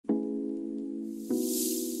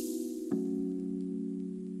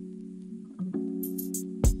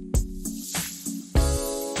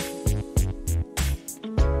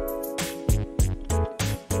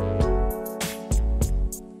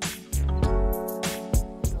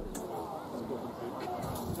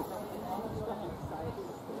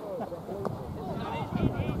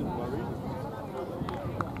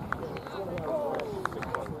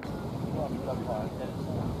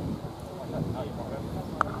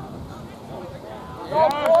Yeah,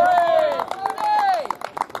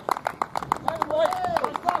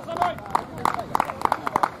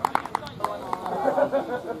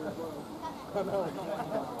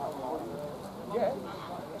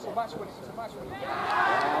 it's a match winning. It's a match winning.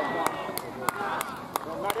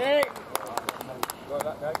 Got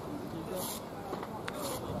that guy.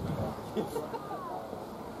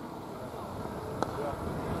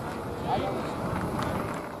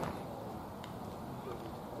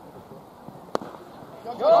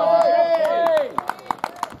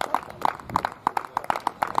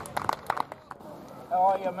 How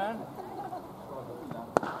are you, man?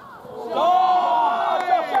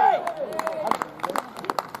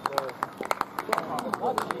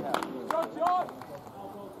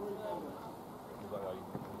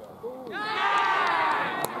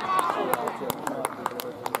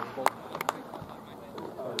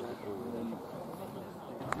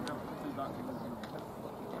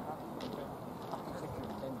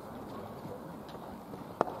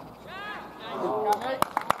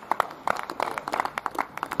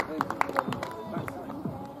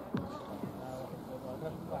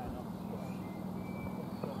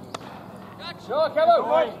 Sure, come on,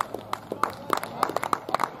 boy.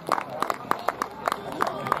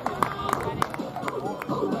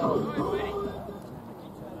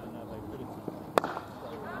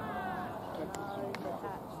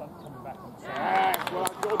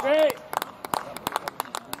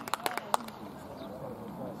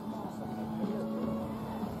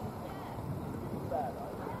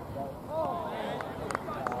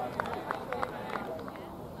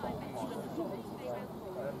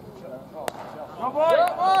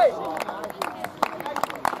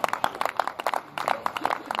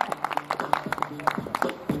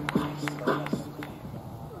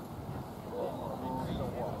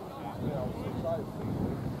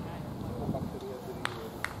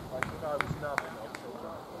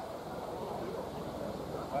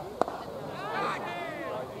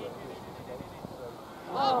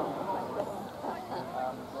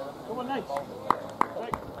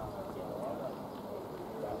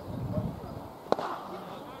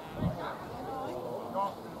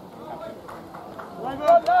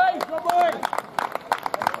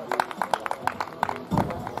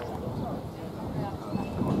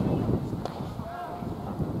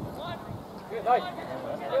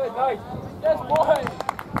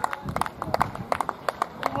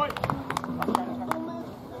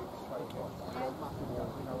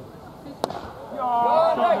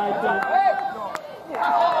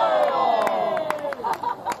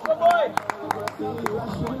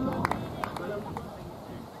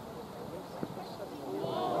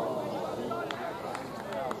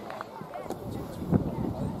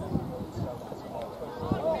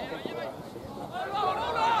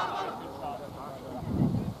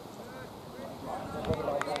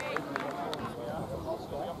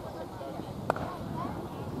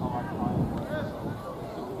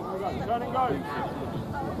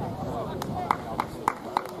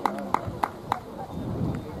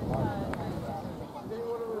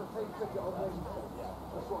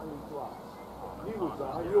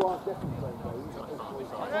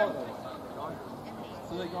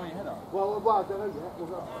 I don't know yet.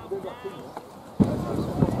 We've got two yet.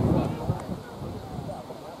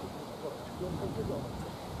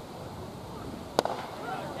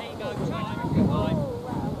 There you go, Charlie.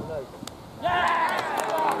 Yeah!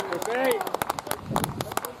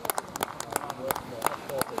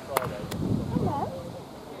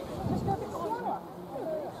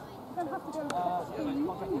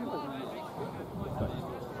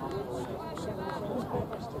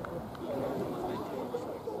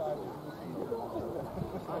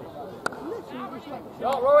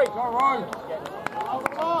 Shot, Rory! Go on, Rory!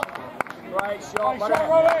 Great shot,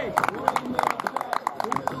 Rory!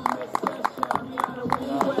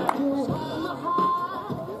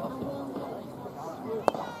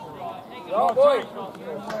 Go, boy!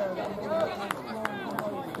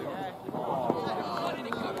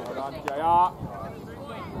 Well done, JR.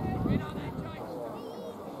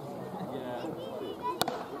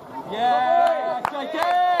 Yeah, JK!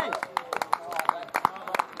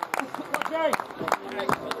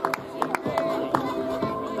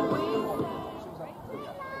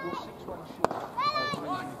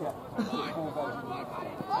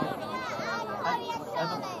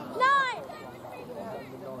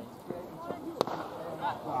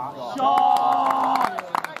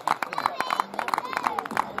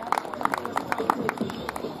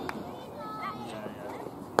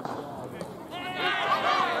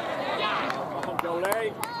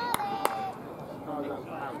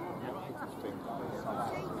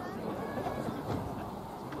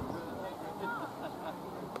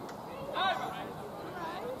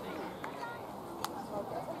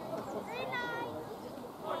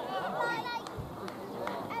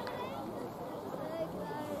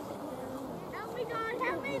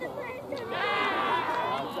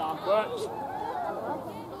 Roberts.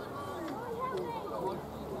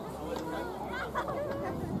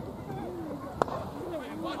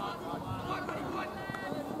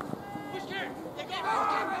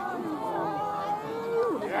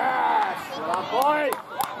 Yes! Well done, boys!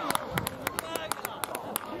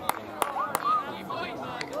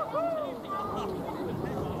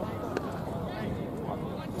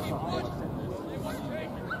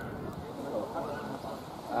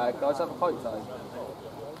 Guys, have a pipe though.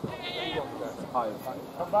 Pipe.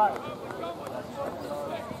 Come back.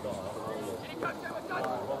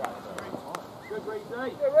 Good, Reece.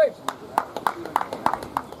 Good, Reece.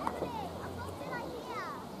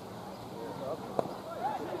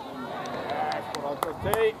 Yes, well done,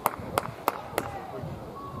 Christy.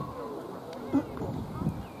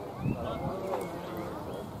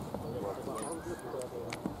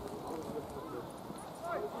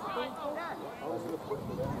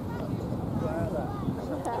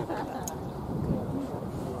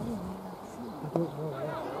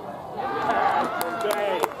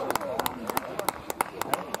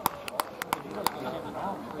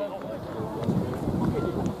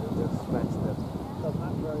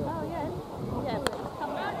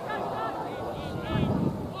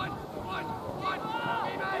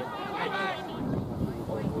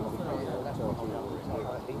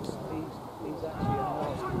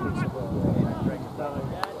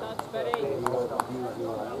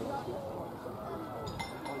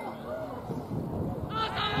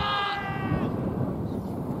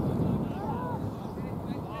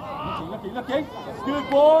 Looking. Good,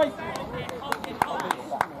 boy.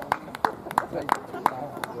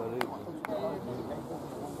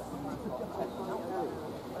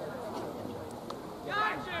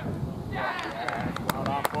 Well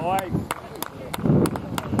done, boys.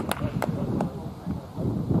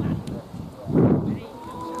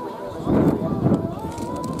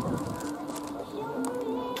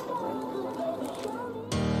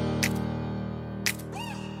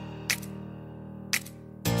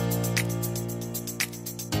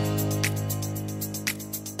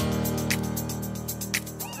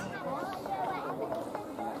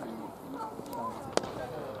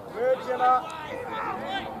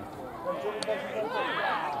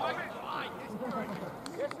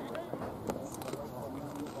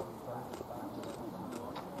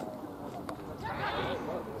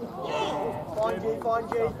 Fine,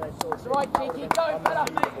 G. That's right, G. Keep going, fella.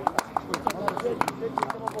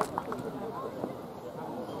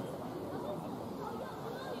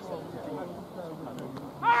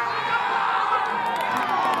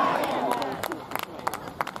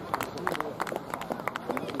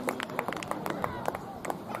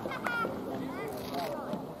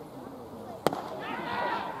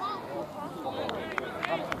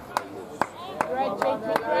 Red, G.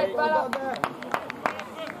 Keep red, fella.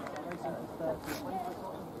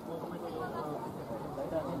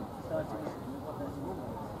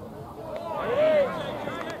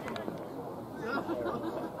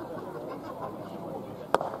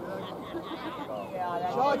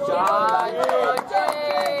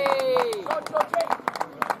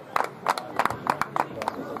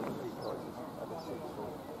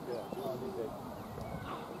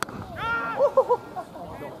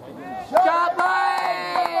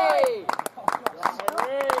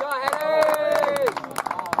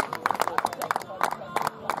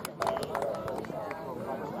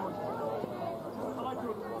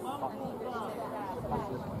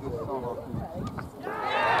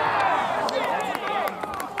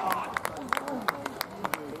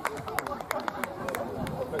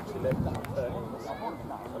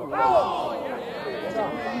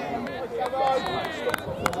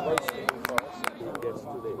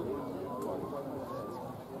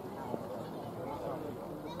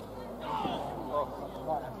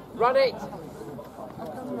 Run it!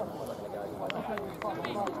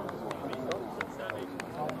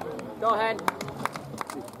 Go ahead.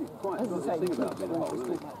 Quite a nice thing about being a hole,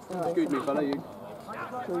 isn't it? Excuse me, fella, you.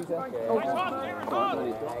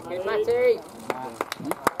 Good, Matty.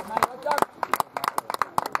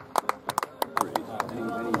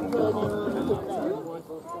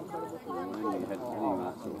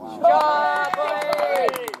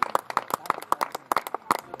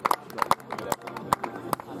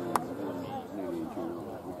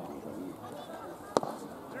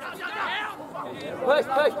 Push,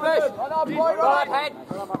 push, push! Run up, boy, run ahead!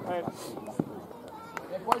 Run up ahead.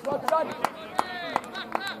 Yeah, boys, run, run!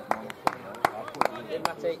 Good,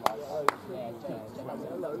 Matty.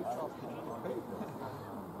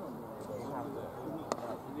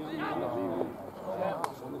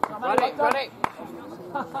 Run it, run it!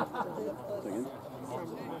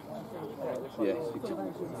 Yes.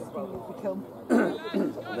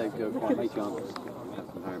 They've got quite many chances.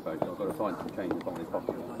 From Hambledon. I've got to find some change in the bottom of his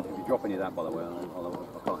pocket. If you drop any of that, by the way, I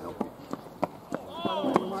can't help you.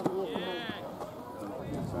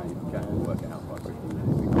 So you can work it out quite quickly.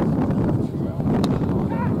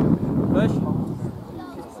 Push.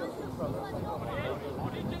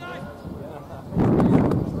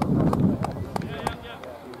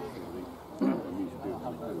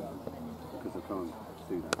 Because I can't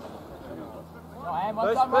do that.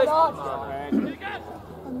 Push.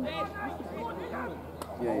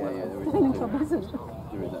 Yeah, there is. There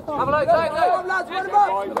is that. Have a look, go, lads, run him up!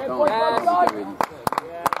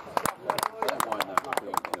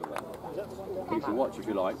 You can watch if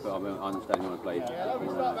you like, but I understand you want to play.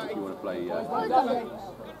 If you want to play.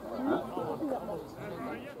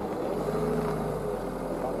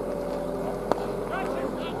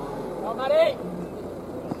 Go, Matty!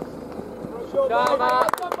 Go, Matt!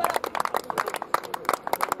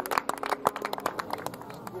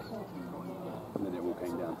 And then it all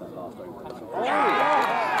came down to that last over.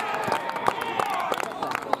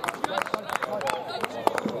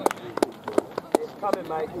 Come in,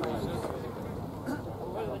 mate.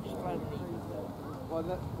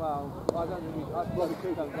 Well, I don't really. I've got the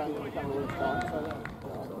two times down in the camera all the time, so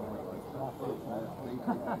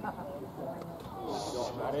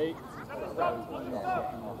Matty.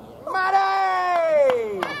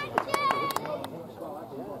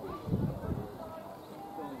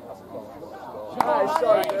 that is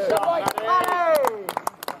so good.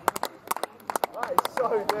 That is so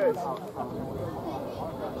good.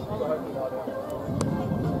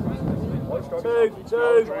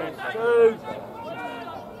 Two.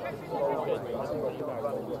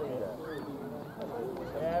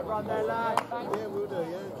 Yeah, run there, lad. Yeah, we'll do,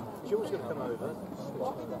 yeah. Jill's going to come over.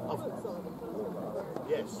 Oh.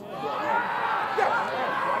 Yes.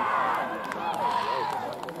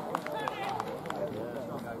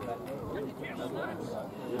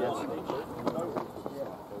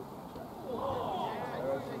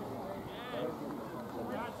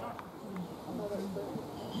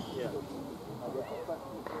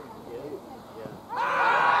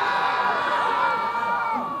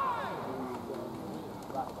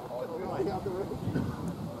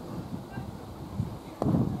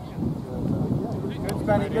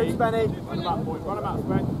 Good Spenny. Run him up, boys. Run him up,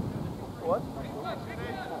 Spen. What?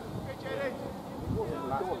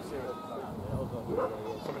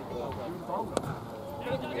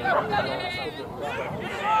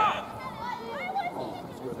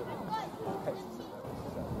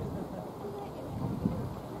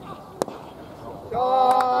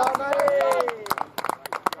 Oh, Matty!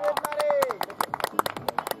 Good, Matty!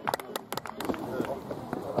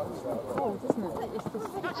 Oh, doesn't it? It's just...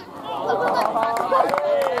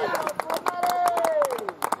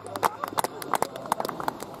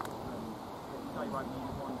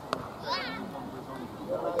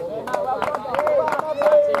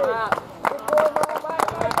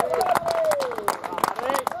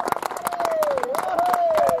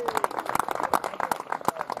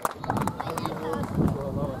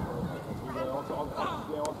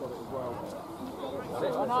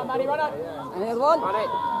 And the other one? Run it.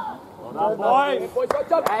 Well done, boys. Boys,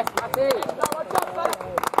 watch up. Yes, Matty.